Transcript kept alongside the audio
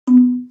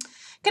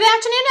Good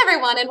afternoon,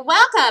 everyone, and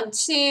welcome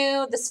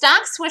to the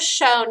Stock Swoosh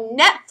Show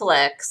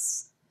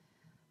Netflix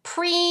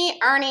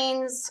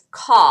pre-earnings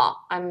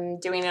call. I'm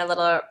doing a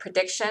little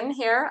prediction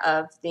here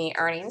of the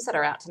earnings that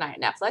are out tonight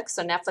at Netflix.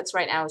 So Netflix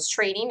right now is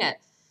trading at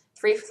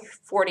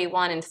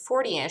 341 and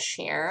 40-ish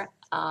here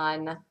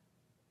on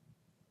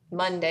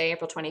Monday,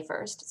 April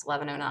 21st. It's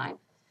 11:09,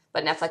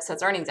 but Netflix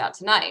has earnings out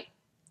tonight.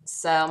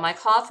 So my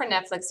call for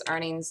Netflix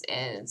earnings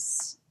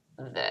is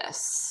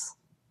this: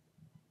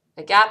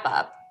 a gap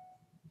up.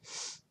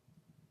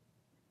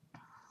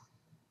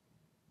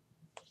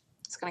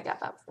 It's going to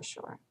gap up for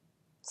sure.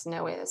 There's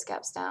no way this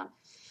gaps down.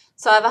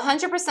 So I have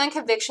 100%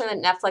 conviction that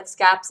Netflix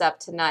gaps up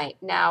tonight.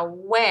 Now,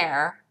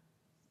 where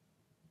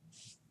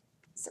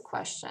is the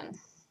question?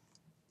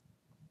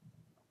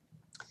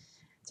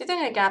 Do you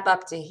think it gap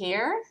up to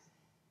here?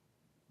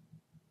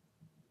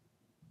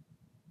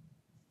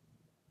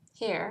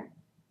 Here?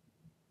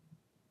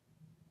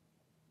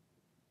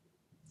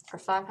 For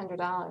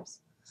 $500.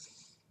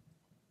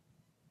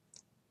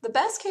 The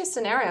best case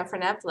scenario for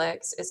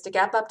Netflix is to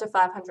gap up to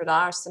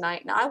 $500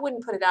 tonight. Now, I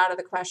wouldn't put it out of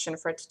the question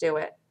for it to do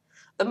it.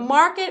 The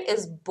market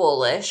is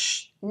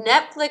bullish.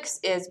 Netflix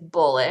is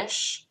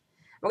bullish.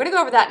 We're going to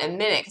go over that in a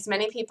minute because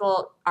many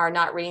people are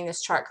not reading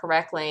this chart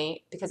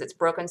correctly because it's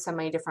broken so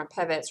many different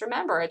pivots.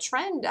 Remember, a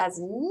trend has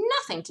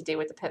nothing to do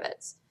with the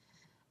pivots.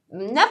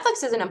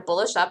 Netflix is in a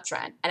bullish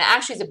uptrend, and it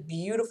actually is a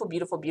beautiful,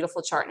 beautiful,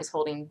 beautiful chart and is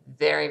holding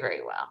very,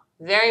 very well.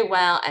 Very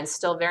well and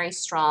still very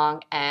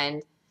strong,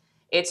 and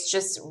it's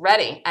just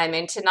ready. I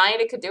mean,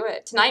 tonight it could do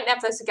it. Tonight,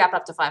 Netflix could gap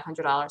up to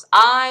 $500.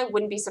 I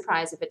wouldn't be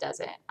surprised if it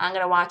does it. I'm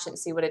going to watch it and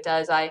see what it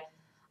does. I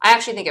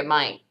actually think it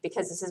might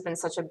because this has been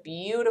such a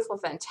beautiful,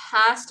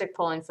 fantastic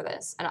pulling for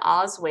this. And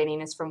all it's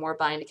waiting is for more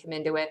buying to come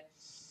into it,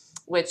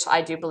 which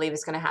I do believe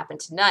is going to happen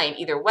tonight.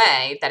 Either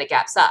way, that it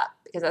gaps up,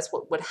 because that's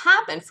what would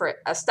happen for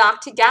a stock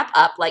to gap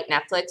up like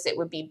Netflix. It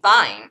would be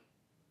buying.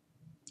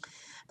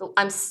 But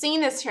I'm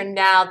seeing this here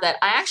now that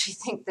I actually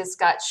think this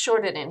got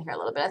shorted in here a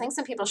little bit. I think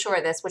some people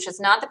shorted this, which is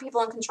not the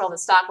people in control of the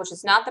stock, which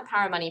is not the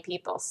power money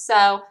people.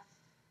 So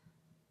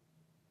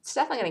it's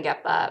definitely going to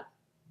gap up.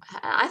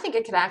 I think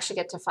it could actually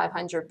get to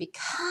 500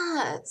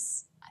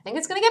 because I think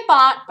it's going to get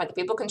bought by the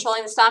people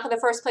controlling the stock in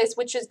the first place,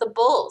 which is the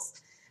bulls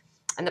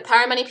and the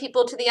power money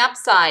people to the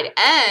upside.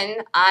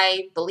 And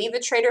I believe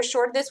the traders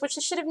shorted this, which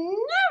they should have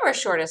never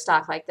shorted a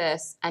stock like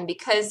this. And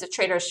because the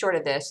traders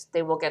shorted this,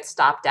 they will get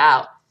stopped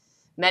out.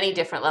 Many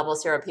different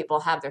levels here where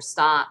people have their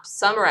stops.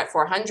 Some are at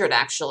 400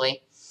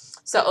 actually.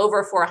 So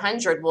over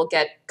 400 will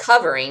get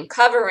covering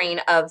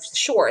of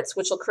shorts,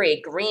 which will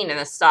create green in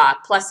the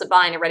stock, plus the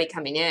buying already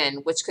coming in,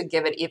 which could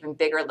give it even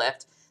bigger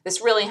lift.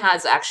 This really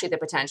has actually the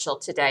potential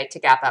today to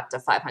gap up to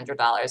 $500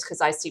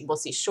 because we'll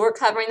see short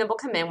covering that will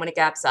come in when it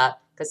gaps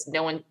up because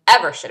no one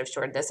ever should have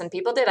shorted this, and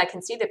people did. I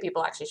can see that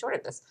people actually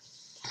shorted this.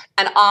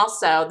 And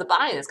also the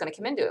buying is going to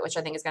come into it, which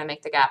I think is going to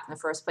make the gap in the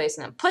first place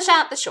and then push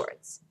out the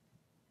shorts.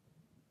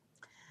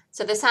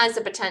 So this has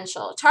the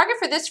potential. Target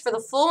for this for the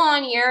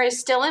full-on year is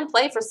still in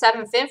play for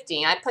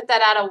 750. I put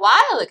that out a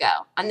while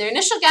ago. On the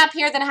initial gap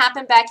here that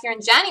happened back here in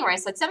January, I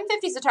said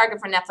 750 is the target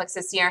for Netflix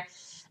this year.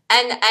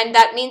 And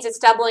that means it's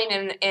doubling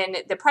in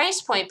the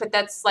price point, but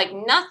that's like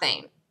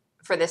nothing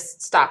for this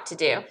stock to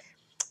do.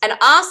 And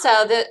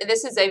also,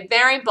 this is a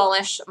very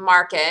bullish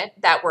market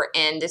that we're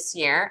in this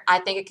year. I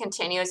think it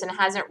continues and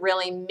hasn't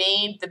really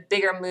made the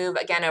bigger move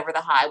again over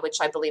the high, which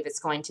I believe it's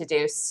going to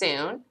do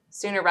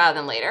sooner rather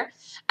than later.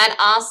 And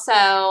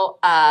also,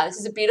 this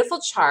is a beautiful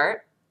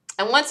chart.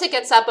 And once it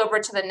gets up over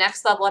to the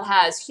next level, it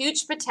has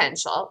huge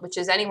potential, which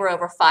is anywhere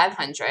over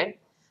 500.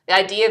 The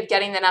idea of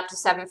getting that up to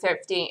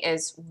 750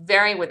 is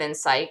very within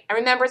sight. And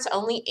remember, it's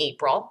only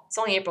April. It's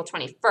only April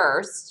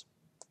 21st.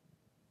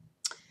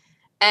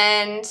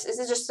 And this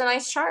is just a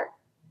nice chart.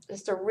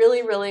 Just a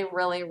really, really,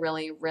 really,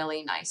 really,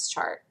 really nice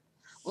chart.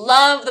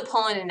 Love the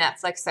pulling in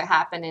Netflix that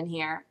happened in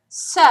here.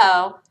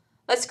 So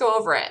let's go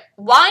over it.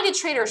 Why did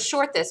traders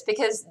short this?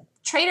 Because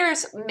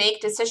traders make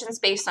decisions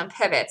based on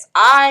pivots.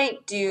 I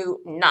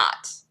do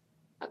not,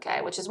 okay,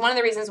 which is one of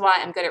the reasons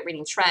why I'm good at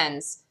reading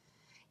trends.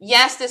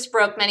 Yes, this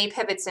broke many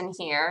pivots in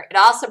here. It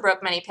also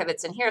broke many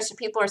pivots in here. So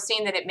people are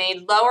seeing that it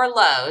made lower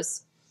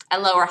lows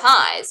and lower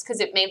highs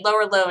because it made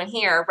lower low in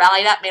here,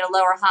 rallied up, made a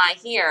lower high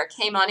here,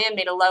 came on in,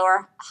 made a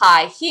lower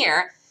high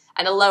here,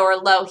 and a lower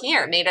low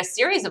here, made a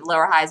series of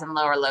lower highs and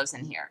lower lows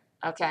in here,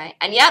 okay?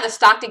 And yeah, the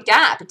stock did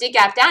gap. It did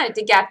gap down. It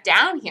did gap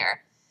down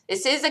here.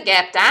 This is a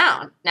gap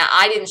down. Now,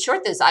 I didn't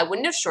short this. I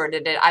wouldn't have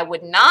shorted it. I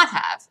would not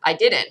have. I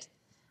didn't.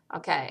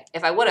 Okay,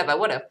 if I would have, I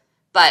would have.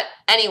 But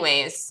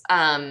anyways,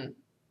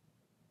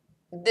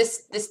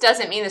 this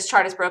doesn't mean this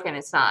chart is broken.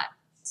 It's not.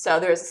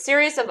 So there's a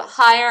series of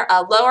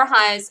lower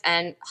highs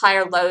and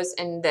higher lows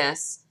in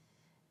this.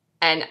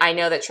 And I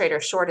know that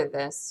traders shorted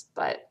this,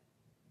 but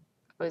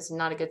it was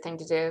not a good thing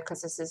to do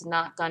because this is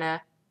not going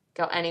to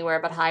go anywhere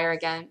but higher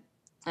again.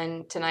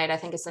 And tonight, I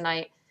think, is the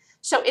night.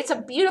 So it's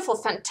a beautiful,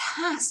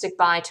 fantastic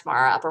buy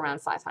tomorrow up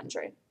around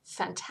 500.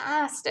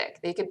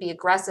 Fantastic. They could be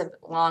aggressive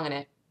long in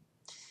it.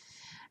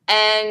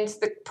 And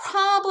the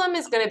problem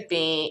is going to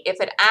be if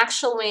it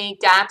actually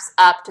gaps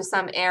up to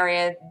some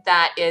area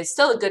that is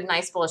still a good,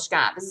 nice bullish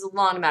gap. This is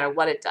long no matter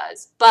what it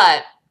does.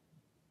 But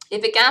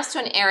if it gaps to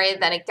an area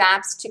that it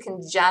gaps to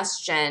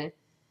congestion,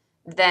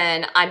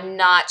 then I'm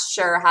not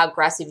sure how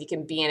aggressive you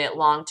can be in it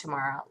long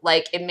tomorrow.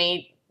 Like, it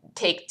may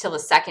take till the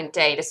second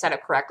day to set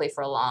up correctly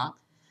for a long.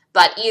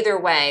 But either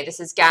way, this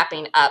is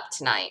gapping up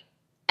tonight.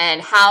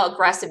 And how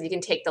aggressive you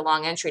can take the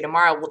long entry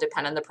tomorrow will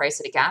depend on the price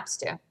that it gaps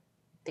to.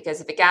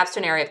 Because if it gaps to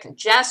an area of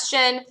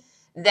congestion,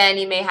 then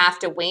you may have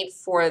to wait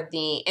for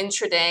the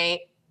intraday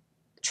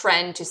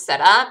trend to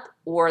set up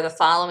or the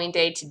following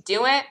day to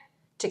do it,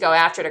 to go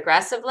after it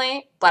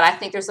aggressively. But I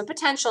think there's a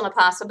potential and a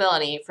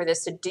possibility for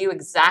this to do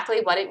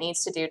exactly what it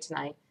needs to do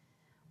tonight.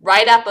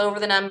 Right up over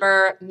the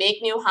number,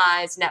 make new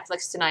highs,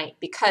 Nflx tonight,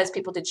 because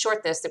people did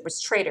short this. It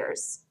was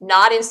traders,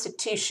 not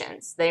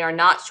institutions. They are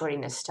not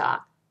shorting this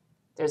stock.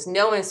 There's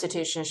no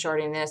institution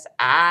shorting this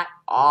at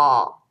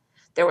all.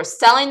 There was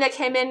selling that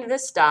came into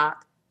this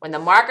stock when the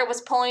market was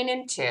pulling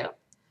into.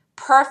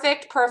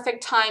 Perfect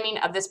timing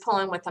of this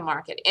pulling with the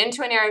market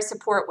into an area of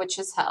support which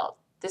is held.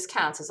 This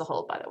counts as a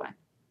hold, by the way.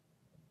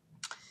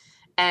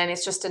 And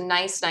it's just a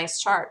nice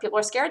chart. People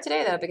are scared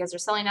today, though, because they're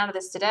selling out of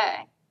this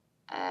today.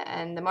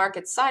 And the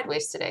market's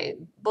sideways today,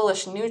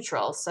 bullish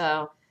neutral.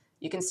 So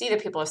you can see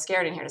that people are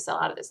scared in here to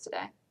sell out of this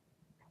today.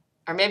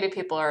 Or maybe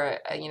people are,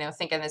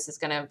 thinking this is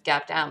going to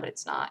gap down, but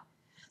it's not.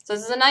 So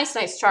this is a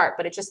nice chart,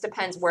 but it just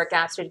depends where it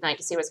gaps to tonight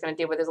to see what it's going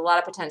to do. But there's a lot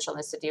of potential in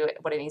this to do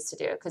what it needs to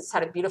do because it's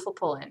had a beautiful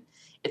pull in.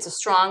 It's a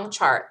strong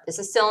chart. This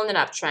is still in an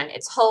uptrend.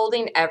 It's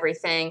holding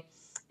everything.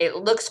 It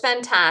looks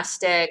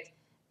fantastic,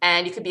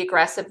 and you could be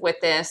aggressive with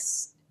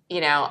this,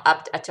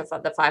 up to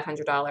the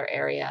 $500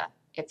 area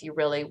if you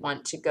really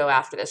want to go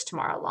after this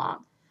tomorrow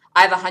long.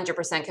 I have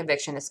 100%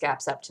 conviction this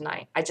gaps up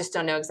tonight. I just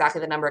don't know exactly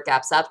the number it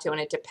gaps up to,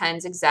 and it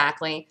depends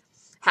exactly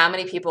how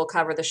many people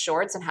cover the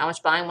shorts and how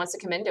much buying wants to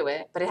come into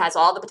it. But it has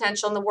all the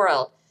potential in the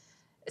world.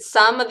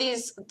 Some of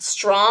these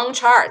strong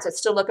charts that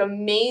still look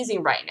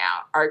amazing right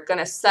now are going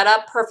to set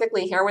up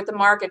perfectly here with the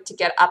market to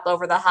get up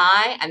over the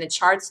high and the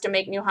charts to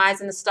make new highs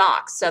in the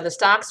stocks. So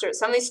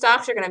some of these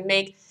stocks are going to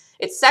make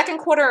its second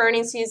quarter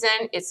earnings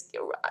season. It's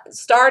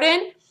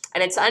started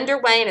and it's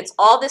underway, and it's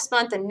all this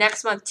month and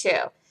next month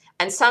too.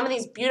 And some of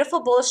these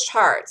beautiful bullish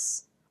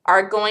charts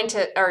are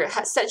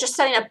just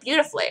setting up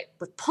beautifully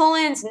with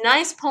pull-ins,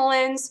 nice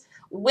pull-ins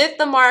with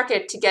the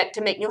market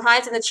to make new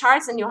highs in the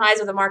charts and new highs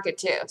of the market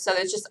too. So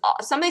there's just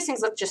some of these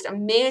things look just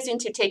amazing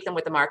to take them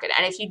with the market.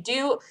 And if you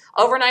do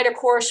overnight or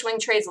core swing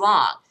trades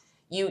long,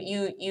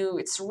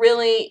 it's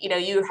really,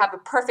 you have a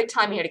perfect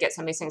time here to get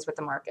some of these things with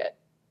the market.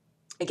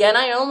 Again,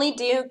 I only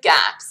do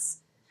gaps.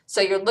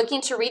 So you're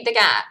looking to read the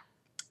gap.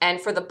 And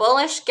for the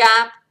bullish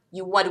gap,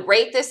 you would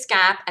rate this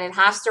gap, and it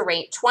has to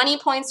rate 20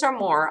 points or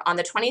more on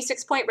the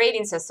 26-point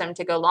rating system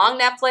to go long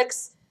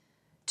Nflx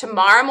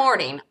tomorrow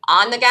morning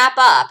on the gap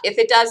up. If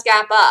it does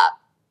gap up,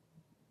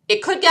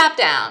 it could gap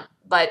down,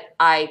 but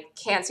I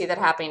can't see that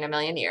happening in a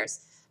million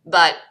years.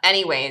 But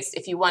anyways,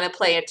 if you want to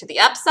play it to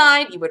the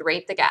upside, you would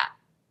rate the gap.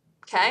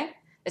 Okay?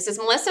 This is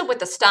Melissa with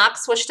the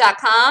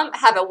Swoosh.com.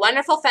 Have a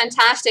wonderful,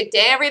 fantastic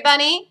day,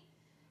 everybody.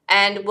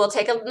 And we'll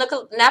take a look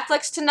at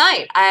Nflx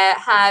tonight. I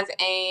have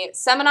a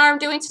seminar I'm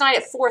doing tonight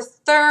at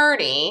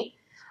 4:30,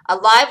 a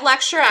live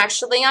lecture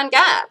actually on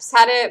gaps,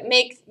 how to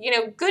make,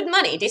 good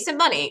money, decent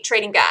money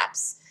trading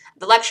gaps.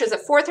 The lecture is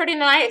at 4:30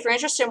 tonight. If you're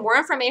interested in more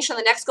information on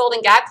the next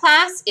Golden Gap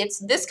class, it's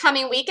this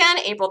coming weekend,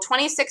 April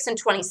 26th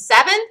and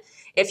 27th.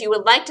 If you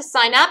would like to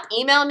sign up,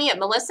 email me at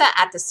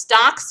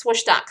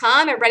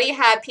melissa@theswoosh.com. I already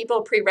have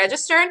people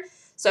pre-registered.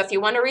 So if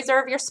you want to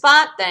reserve your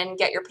spot, then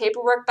get your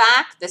paperwork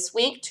back this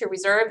week to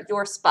reserve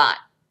your spot.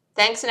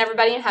 Thanks, and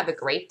everybody, and have a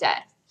great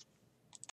day.